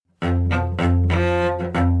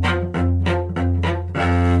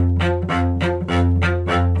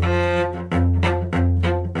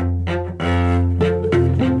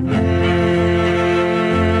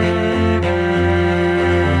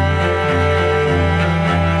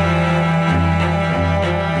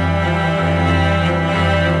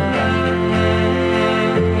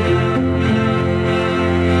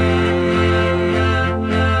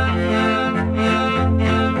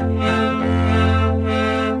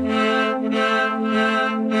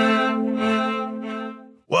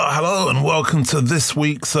welcome to this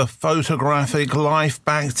week's Photographic Life,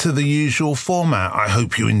 back to the usual format. I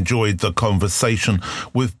hope you enjoyed the conversation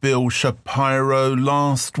with Bill Shapiro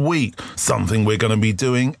last week, something we're going to be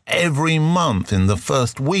doing every month in the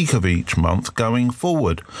first week of each month going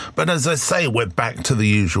forward. But as I say, we're back to the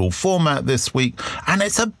usual format this week, and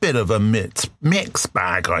it's a bit of a mixed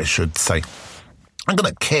bag, I should say. I'm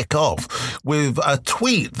going to kick off with a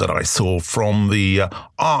tweet that I saw from the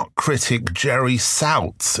art critic Jerry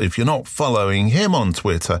Saltz. If you're not following him on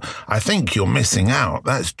Twitter, I think you're missing out.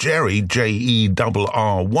 That's Jerry, Jerry,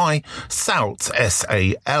 Saltz,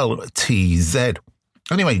 Saltz.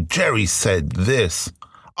 Anyway, Jerry said this: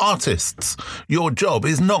 "Artists, your job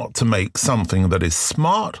is not to make something that is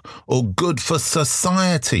smart or good for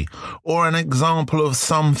society, or an example of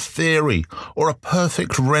some theory, or a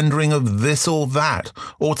perfect rendering of this or that,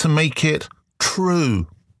 or to make it true.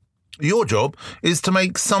 Your job is to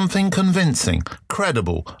make something convincing,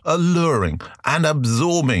 credible, alluring, and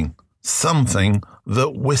absorbing, something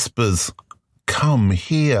that whispers, 'Come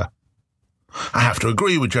here.'" I have to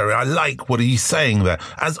agree with Jerry. I like what he's saying there.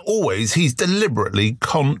 As always, he's deliberately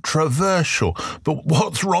controversial. But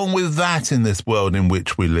what's wrong with that in this world in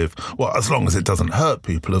which we live? Well, as long as it doesn't hurt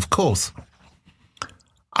people, of course.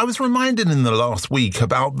 I was reminded in the last week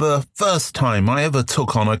about the first time I ever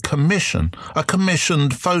took on a commissioned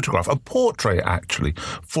photograph, a portrait actually,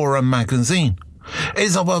 for a magazine.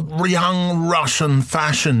 It's of a young Russian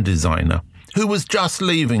fashion designer who was just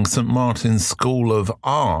leaving St. Martin's School of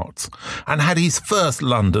Art and had his first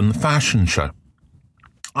London fashion show.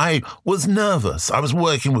 I was nervous. I was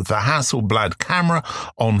working with the Hasselblad camera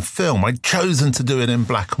on film. I'd chosen to do it in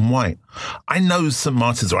black and white. I knew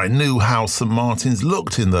how St. Martin's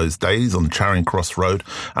looked in those days on Charing Cross Road,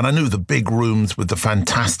 and I knew the big rooms with the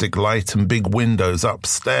fantastic light and big windows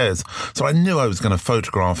upstairs, so I knew I was going to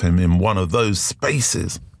photograph him in one of those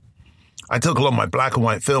spaces. I took along my black and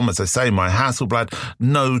white film, as I say, my Hasselblad,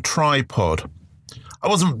 no tripod. I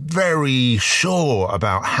wasn't very sure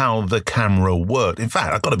about how the camera worked. In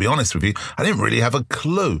fact, I've got to be honest with you, I didn't really have a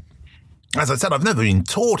clue. As I said, I've never been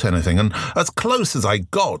taught anything, and as close as I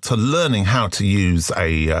got to learning how to use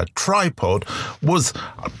a tripod was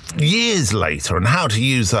years later, and how to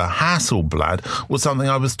use a Hasselblad was something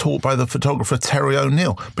I was taught by the photographer Terry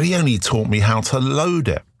O'Neill, but he only taught me how to load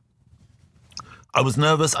it. I was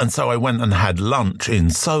nervous, and so I went and had lunch in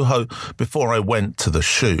Soho before I went to the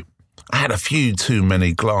shoot. I had a few too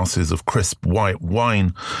many glasses of crisp white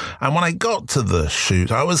wine, and when I got to the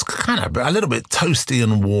shoot, I was kind of a little bit toasty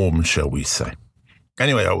and warm, shall we say.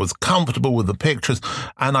 Anyway, I was comfortable with the pictures,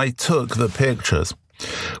 and I took the pictures.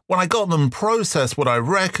 When I got them processed, what I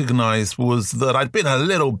recognized was that I'd been a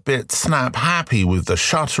little bit snap happy with the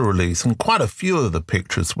shutter release, and quite a few of the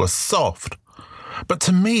pictures were soft. But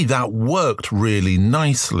to me, that worked really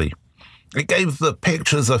nicely. It gave the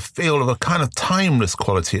pictures a feel of a kind of timeless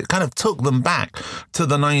quality. It kind of took them back to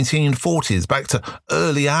the 1940s, back to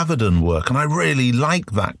early Avedon work, and I really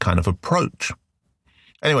like that kind of approach.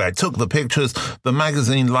 Anyway, I took the pictures, the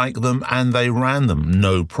magazine liked them, and they ran them,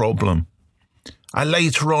 no problem. I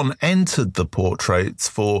later on entered the portraits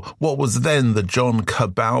for what was then the John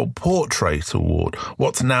Cabal Portrait Award,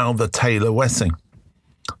 what's now the Taylor Wessing.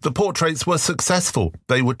 The portraits were successful.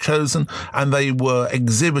 They were chosen and they were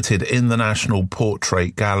exhibited in the National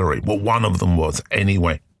Portrait Gallery. Well, one of them was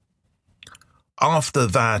anyway. After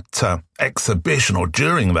that exhibition, or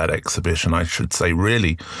during that exhibition, I should say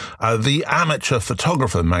really, the Amateur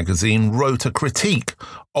Photographer magazine wrote a critique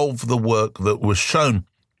of the work that was shown.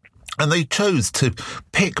 And they chose to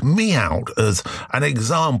pick me out as an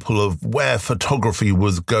example of where photography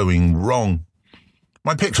was going wrong.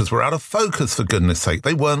 My pictures were out of focus, for goodness sake.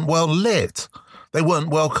 They weren't well lit. They weren't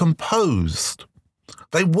well composed.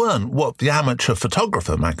 They weren't what the Amateur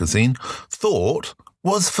Photographer magazine thought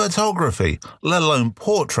was photography, let alone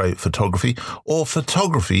portrait photography or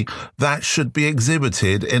photography that should be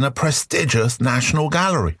exhibited in a prestigious national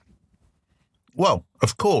gallery. Well,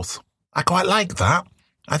 of course, I quite like that.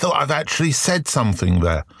 I thought I've actually said something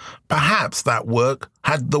there. Perhaps that work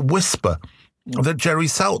had the whisper that Jerry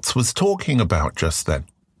Saltz was talking about just then.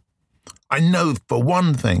 I know for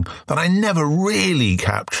one thing that I never really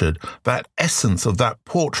captured that essence of that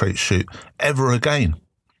portrait shoot ever again.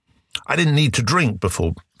 I didn't need to drink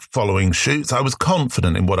before following shoots. I was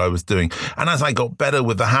confident in what I was doing. And as I got better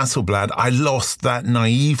with the Hasselblad, I lost that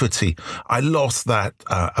naivety. I lost that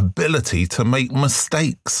ability to make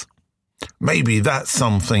mistakes. Maybe that's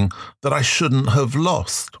something that I shouldn't have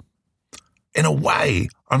lost. In a way,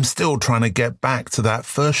 I'm still trying to get back to that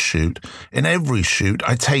first shoot in every shoot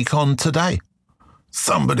I take on today.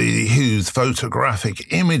 Somebody whose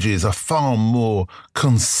photographic images are far more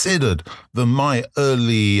considered than my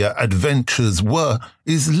early adventures were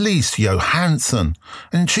is Lise Johansson,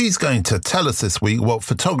 and she's going to tell us this week what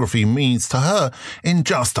photography means to her in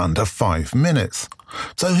just under 5 minutes.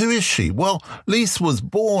 So who is she? Well, Lise was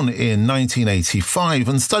born in 1985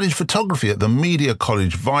 and studied photography at the Media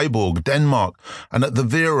College Viborg, Denmark, and at the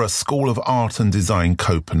Vera School of Art and Design,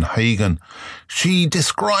 Copenhagen. She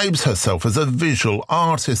describes herself as a visual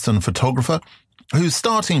artist and photographer whose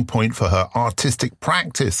starting point for her artistic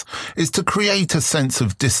practice is to create a sense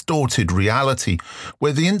of distorted reality,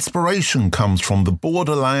 where the inspiration comes from the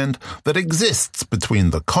borderland that exists between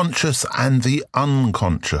the conscious and the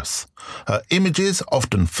unconscious. Her images,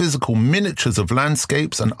 often physical miniatures of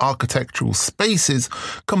landscapes and architectural spaces,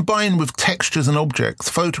 combine with textures and objects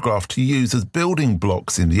photographed to use as building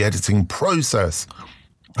blocks in the editing process.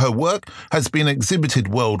 Her work has been exhibited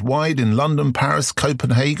worldwide in London, Paris,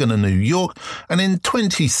 Copenhagen and New York, and in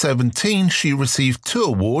 2017 she received 2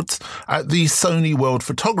 awards at the Sony World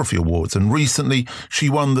Photography Awards, and recently she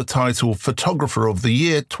won the title Photographer of the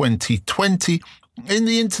Year 2020 in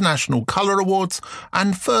the International Colour Awards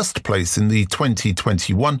and first place in the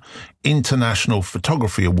 2021 International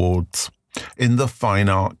Photography Awards in the Fine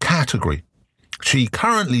Art category. She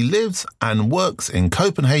currently lives and works in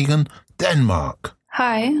Copenhagen, Denmark.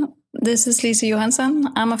 Hi, this is Lise Johansson.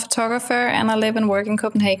 I'm a photographer and I live and work in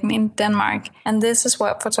Copenhagen in Denmark. And this is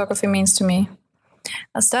what photography means to me.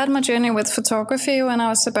 I started my journey with photography when I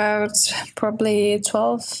was about probably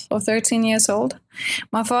 12 or 13 years old.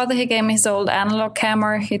 My father, he gave me his old analog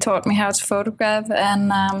camera. He taught me how to photograph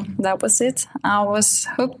and that was it. I was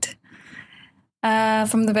hooked.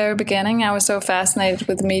 From the very beginning, I was so fascinated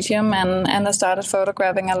with the medium and I started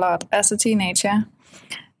photographing a lot as a teenager.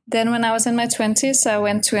 Then when I was in my 20s, I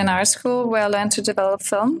went to an art school where I learned to develop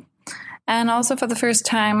film. And also for the first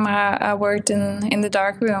time, I worked in the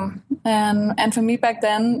dark room. And for me back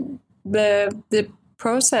then, the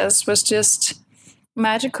process was just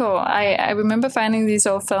magical. I remember finding these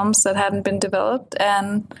old films that hadn't been developed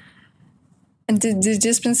and they'd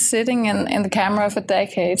just been sitting in the camera for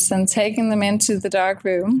decades and taking them into the dark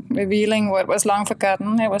room, revealing what was long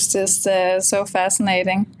forgotten. It was just so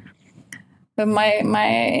fascinating. But my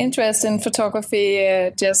interest in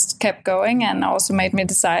photography just kept going and also made me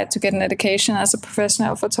decide to get an education as a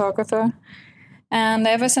professional photographer. And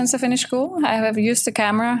ever since I finished school, I have used the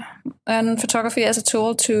camera and photography as a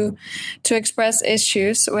tool to express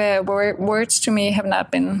issues where words to me have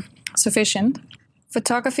not been sufficient.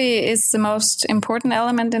 Photography is the most important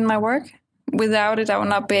element in my work. Without it, I would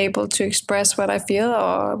not be able to express what I feel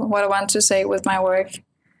or what I want to say with my work.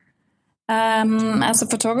 As a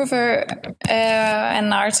photographer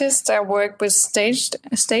and artist, I work with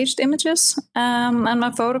staged images, and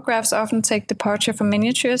my photographs often take departure from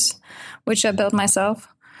miniatures, which I built myself.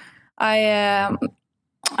 I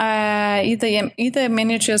either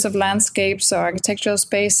miniatures of landscapes or architectural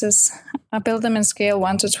spaces. I build them in scale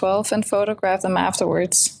 1 to 12 and photograph them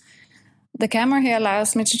afterwards. The camera here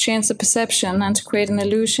allows me to change the perception and to create an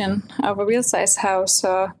illusion of a real-size house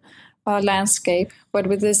or landscape, but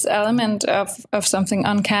with this element of something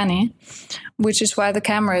uncanny, which is why the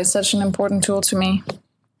camera is such an important tool to me.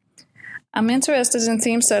 I'm interested in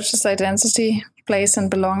themes such as identity, place and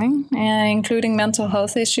belonging, including mental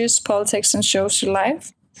health issues, politics and social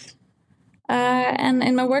life. And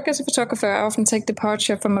in my work as a photographer, I often take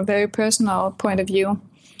departure from a very personal point of view.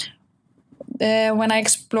 When I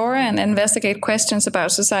explore and investigate questions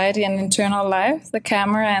about society and internal life, the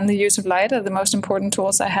camera and the use of light are the most important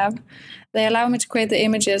tools I have. They allow me to create the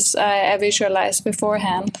images I visualize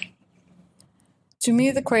beforehand. To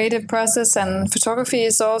me, the creative process and photography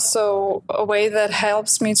is also a way that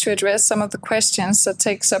helps me to address some of the questions that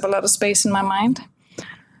takes up a lot of space in my mind.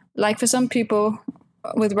 Like for some people,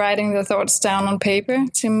 with writing their thoughts down on paper,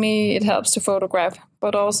 to me it helps to photograph,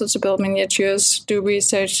 but also to build miniatures, do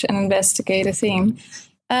research and investigate a theme.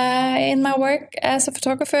 In my work as a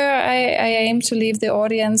photographer, I aim to leave the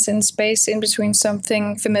audience in space in between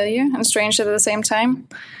something familiar and strange at the same time,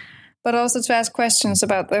 but also to ask questions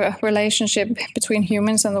about the relationship between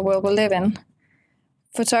humans and the world we live in.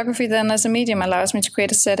 Photography then as a medium allows me to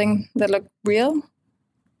create a setting that looks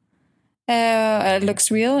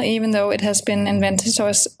real, even though it has been invented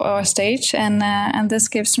or staged, and this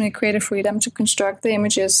gives me creative freedom to construct the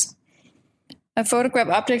images. I photograph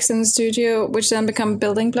objects in the studio, which then become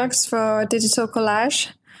building blocks for digital collage.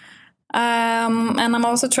 And I'm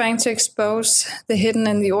also trying to expose the hidden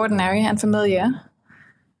in the ordinary and familiar,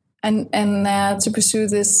 and to pursue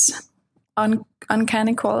this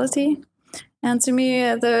uncanny quality. And to me,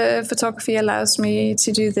 the photography allows me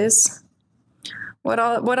to do this. What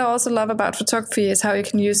I also love about photography is how you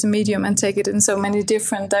can use the medium and take it in so many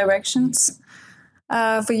different directions.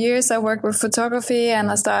 For years, I worked with photography,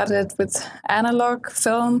 and I started with analog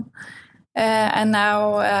film, and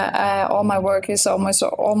now all my work is almost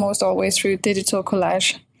always through digital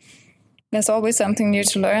collage. There's always something new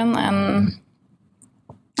to learn, and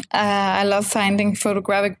I love finding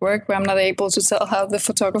photographic work where I'm not able to tell how the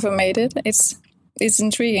photographer made it. It's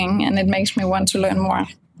intriguing, and it makes me want to learn more.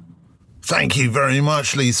 Thank you very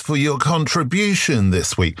much, Lise, for your contribution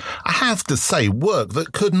this week. I have to say, work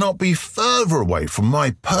that could not be further away from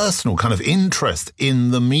my personal kind of interest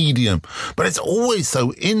in the medium. But it's always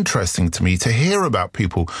so interesting to me to hear about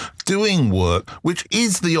people doing work which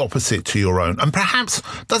is the opposite to your own and perhaps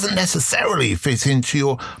doesn't necessarily fit into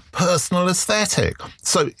your personal aesthetic.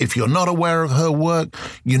 So if you're not aware of her work,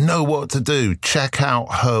 you know what to do. Check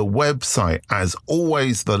out her website. As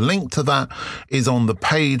always, the link to that is on the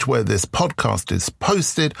page where this podcast is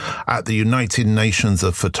posted at the United Nations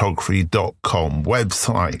of Photography.com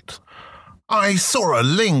website. I saw a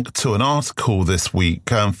link to an article this week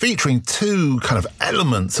featuring two kind of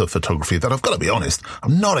elements of photography that I've got to be honest,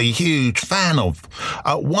 I'm not a huge fan of.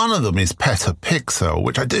 One of them is petapixel,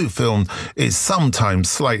 which I do feel is sometimes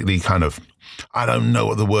slightly kind of, I don't know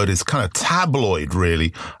what the word is, kind of tabloid,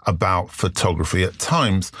 really, about photography at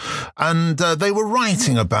times. And they were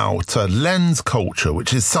writing about lens culture,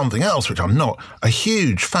 which is something else which I'm not a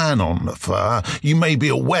huge fan of. You may be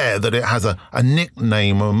aware that it has a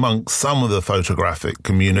nickname amongst some of the photographic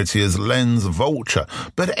community as lens vulture.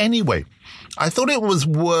 But anyway, I thought it was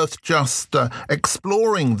worth just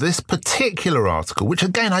exploring this particular article, which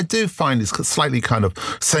again I do find is slightly kind of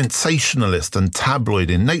sensationalist and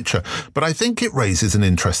tabloid in nature, but I think it raises an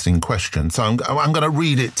interesting question. So I'm going to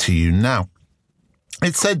read it to you now.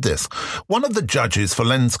 It said this: one of the judges for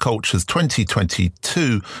Lens Culture's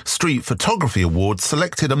 2022 Street Photography Awards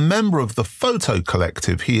selected a member of the photo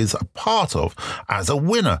collective he is a part of as a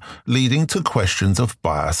winner, leading to questions of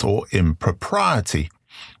bias or impropriety.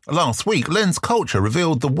 Last week, Lens Culture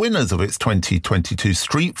revealed the winners of its 2022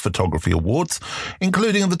 Street Photography Awards,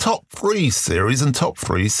 including the top 3 series and top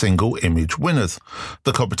 3 single image winners.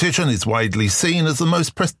 The competition is widely seen as the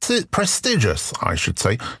most prestigious,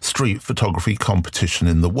 street photography competition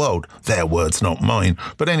in the world. Their words, not mine.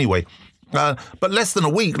 But anyway, but less than a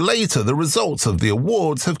week later, the results of the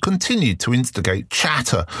awards have continued to instigate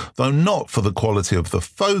chatter, though not for the quality of the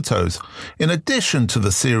photos. In addition to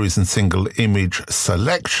the series and single image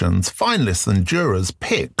selections, finalists and jurors'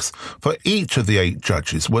 picks for each of the 8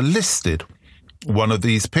 judges were listed. One of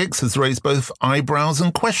these picks has raised both eyebrows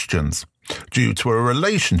and questions due to a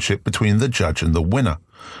relationship between the judge and the winner.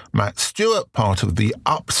 Matt Stewart, part of the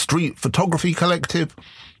Up Street Photography Collective,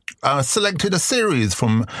 selected a series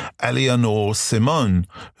from Eleanor Simone,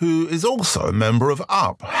 who is also a member of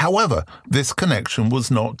UP. However, this connection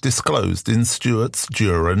was not disclosed in Stewart's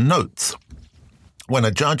juror notes. When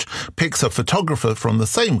a judge picks a photographer from the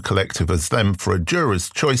same collective as them for a juror's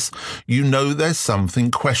choice, you know there's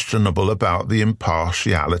something questionable about the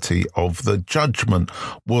impartiality of the judgment,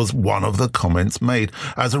 was one of the comments made.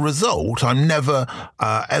 As a result, I'm never,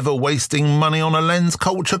 ever wasting money on a lens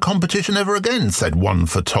culture competition ever again, said one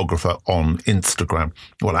photographer on Instagram.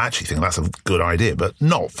 Well, I actually think that's a good idea, but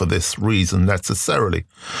not for this reason necessarily.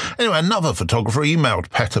 Anyway, another photographer emailed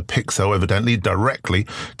petapixel evidently directly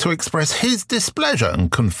to express his displeasure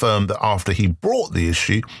and confirmed that after he brought the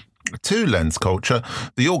issue to Lens Culture,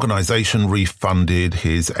 the organisation refunded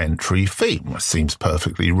his entry fee. Seems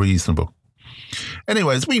perfectly reasonable.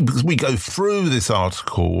 Anyway, as we go through this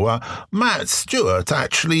article, Matt Stewart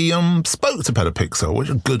actually spoke to petapixel, which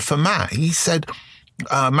is good for Matt. He said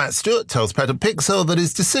Matt Stewart tells petapixel that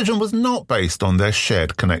his decision was not based on their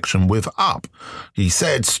shared connection with UP. He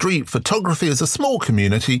said street photography is a small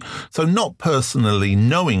community, so not personally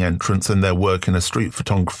knowing entrants and their work in a street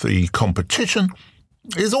photography competition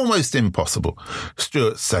is almost impossible,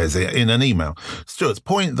 Stewart says in an email. Stewart's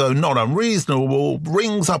point, though not unreasonable,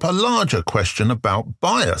 brings up a larger question about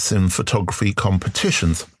bias in photography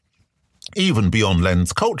competitions. Even beyond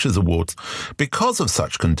Lens Culture's awards. Because of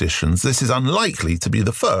such conditions, this is unlikely to be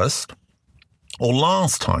the first or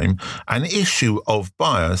last time an issue of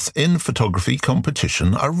bias in photography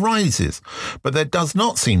competition arises, but there does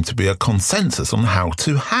not seem to be a consensus on how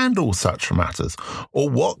to handle such matters or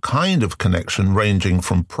what kind of connection ranging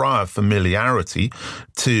from prior familiarity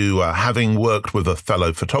to having worked with a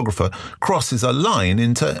fellow photographer crosses a line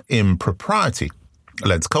into impropriety.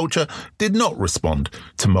 Lens Culture did not respond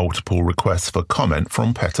to multiple requests for comment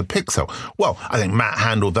from petapixel. Well, I think Matt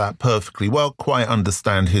handled that perfectly well, quite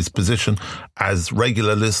understand his position. As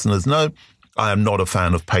regular listeners know, I am not a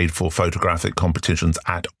fan of paid-for photographic competitions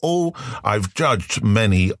at all. I've judged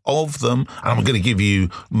many of them, and I'm going to give you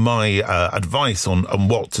my advice on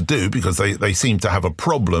what to do, because they seem to have a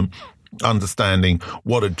problem understanding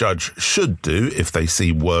what a judge should do if they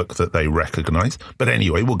see work that they recognize. But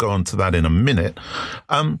anyway, we'll go on to that in a minute.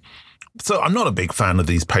 So I'm not a big fan of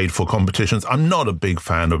these paid-for competitions. I'm not a big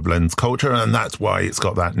fan of lens culture, and that's why it's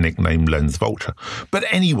got that nickname Lens Vulture. But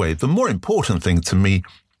anyway, the more important thing to me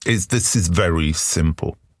is this is very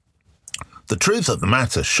simple. The truth of the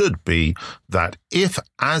matter should be that if,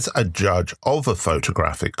 as a judge of a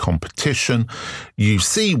photographic competition, you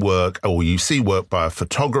see work by a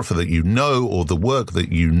photographer that you know, or the work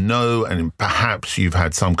that you know, and perhaps you've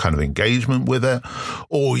had some kind of engagement with it,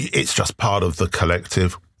 or it's just part of the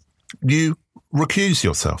collective, you recuse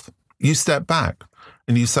yourself. You step back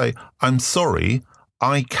and you say, I'm sorry,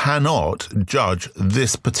 I cannot judge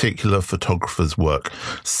this particular photographer's work.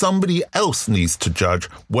 Somebody else needs to judge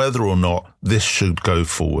whether or not this should go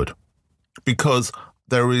forward. Because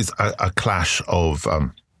there is a clash of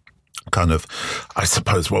I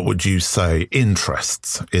suppose, what would you say,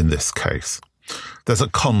 interests in this case. There's a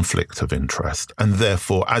conflict of interest, and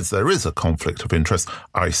therefore, as there is a conflict of interest,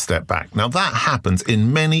 I step back. Now, that happens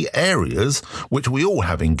in many areas, which we all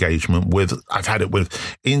have engagement with. I've had it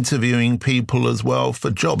with interviewing people as well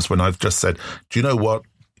for jobs, when I've just said, do you know what?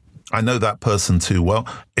 I know that person too well.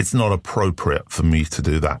 It's not appropriate for me to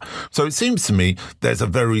do that. So it seems to me there's a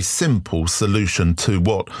very simple solution to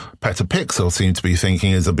what Petapixel seem to be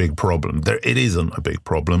thinking is a big problem. It isn't a big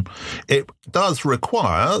problem. It does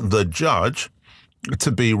require the judge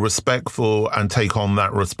to be respectful and take on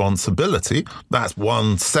that responsibility. That's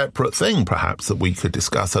one separate thing, perhaps, that we could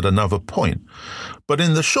discuss at another point. But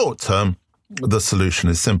in the short term, the solution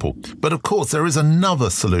is simple. But of course, there is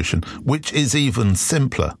another solution, which is even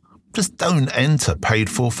simpler. Just don't enter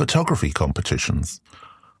paid-for photography competitions.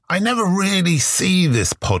 I never really see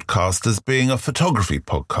this podcast as being a photography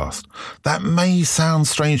podcast. That may sound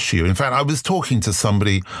strange to you. In fact, I was talking to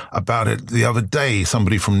somebody about it the other day,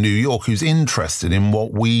 somebody from New York who's interested in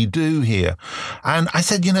what we do here. And I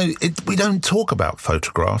said, we don't talk about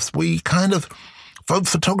photographs.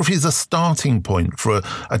 Photography is a starting point for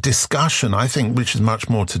a discussion, I think, which is much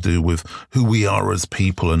more to do with who we are as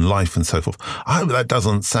people and life and so forth. I hope that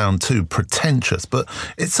doesn't sound too pretentious, but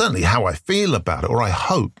it's certainly how I feel about it, or I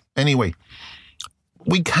hope. Anyway,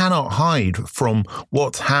 we cannot hide from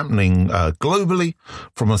what's happening globally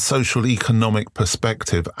from a social economic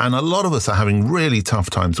perspective. And a lot of us are having really tough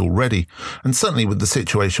times already. And certainly with the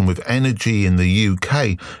situation with energy in the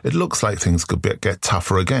UK, it looks like things could get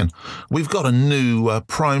tougher again. We've got a new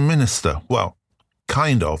Prime Minister. Well,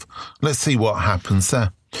 kind of. Let's see what happens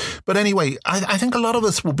there. But anyway, I think a lot of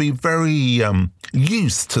us will be very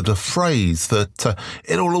used to the phrase that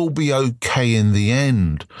it'll all be okay in the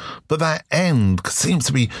end. But that end seems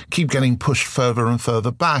to keep getting pushed further and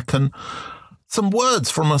further back. And some words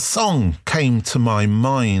from a song came to my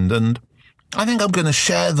mind, and I think I'm going to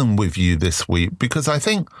share them with you this week because I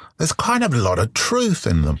think there's kind of a lot of truth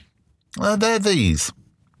in them. They're these.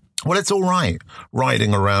 Well, it's all right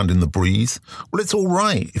riding around in the breeze. Well, it's all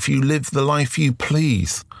right if you live the life you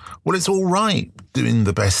please. Well, it's all right doing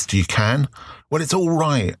the best you can. Well, it's all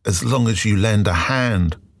right as long as you lend a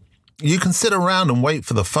hand. You can sit around and wait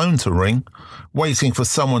for the phone to ring, waiting for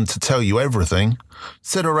someone to tell you everything.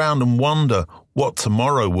 Sit around and wonder what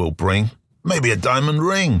tomorrow will bring. Maybe a diamond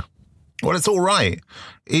ring. Well, it's all right,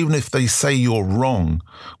 even if they say you're wrong.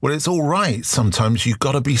 Well, it's all right. Sometimes you've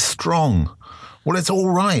got to be strong. Well, it's all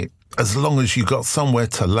right, as long as you got somewhere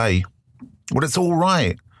to lay. Well, it's all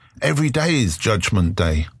right. Every day is Judgment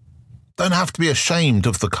Day. Don't have to be ashamed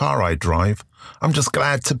of the car I drive. I'm just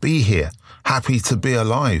glad to be here, happy to be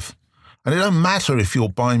alive. And it don't matter if you're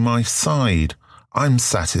by my side. I'm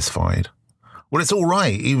satisfied. Well, it's all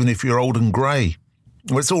right, even if you're old and grey.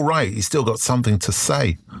 Well, it's all right, you still got something to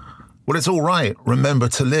say. Well, it's all right, remember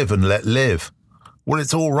to live and let live. Well,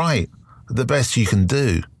 it's all right, the best you can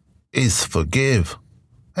do is forgive.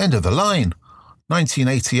 End of the line.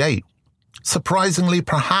 1988. Surprisingly,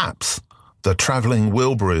 perhaps, the Travelling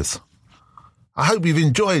Wilburys. I hope you've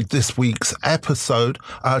enjoyed this week's episode.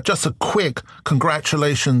 Just a quick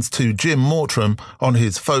congratulations to Jim Mortram on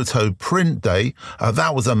his photo print day.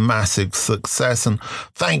 That was a massive success, and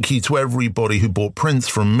thank you to everybody who bought prints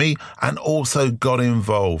from me and also got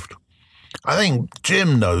involved. I think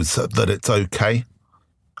Jim knows that it's okay.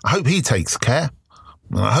 I hope he takes care.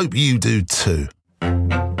 And I hope you do too.